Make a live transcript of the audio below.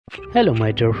Hello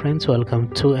my dear friends, welcome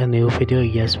to a new video.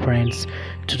 Yes friends,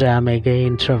 today I'm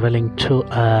again traveling to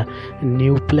a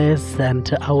new place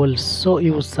and I will show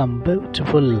you some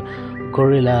beautiful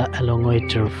gorilla along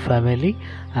with your family.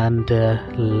 And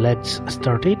let's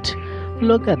start it.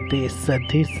 Look at this,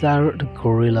 these are the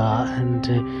gorilla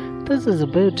and this is a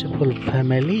beautiful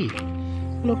family.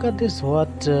 Look at this,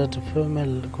 what the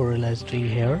female gorilla is doing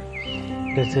here.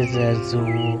 This is a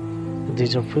zoo.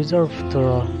 These are preserved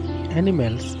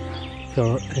animals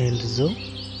here in the zoo.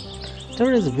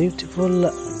 There is a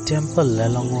beautiful temple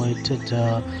along with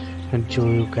the zoo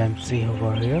you can see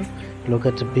over here. Look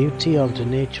at the beauty of the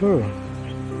nature.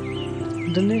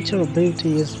 The nature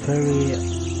beauty is very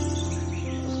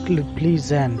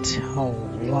pleasant.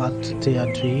 What they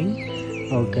are doing,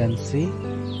 you can see.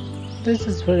 This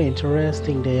is very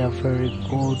interesting. They are very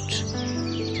good.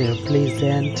 They are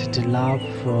pleasant. They love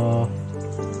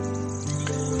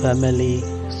family,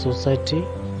 society.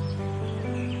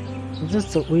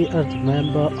 This we are the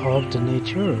member of the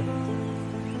nature.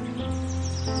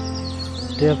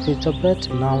 They are preserved.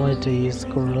 Nowadays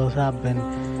gorillas have been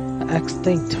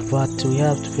extinct, but we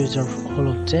have to preserve all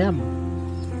of them.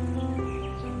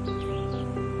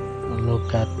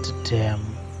 Look at them.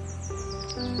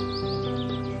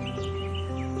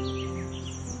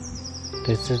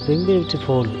 This is being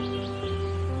beautiful.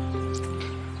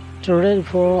 To ready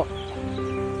for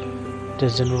the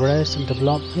generation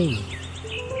developing.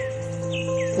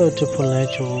 Beautiful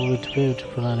nature with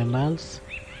beautiful animals.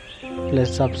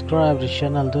 Please subscribe the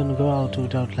channel. Don't go out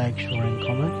without like, share and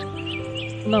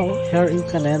comment. Now here you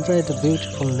can enjoy the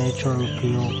beautiful natural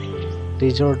view.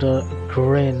 These are the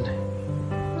green.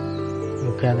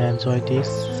 You can enjoy this.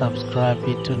 Subscribe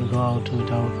it. Don't go out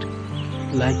without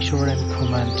like, share and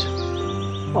comment.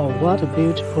 Oh, what a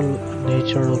beautiful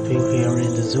natural view here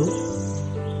in the zoo.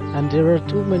 And there are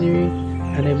too many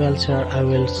animals here. I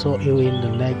will show you in the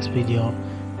next video.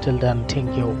 Till then,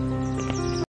 thank you.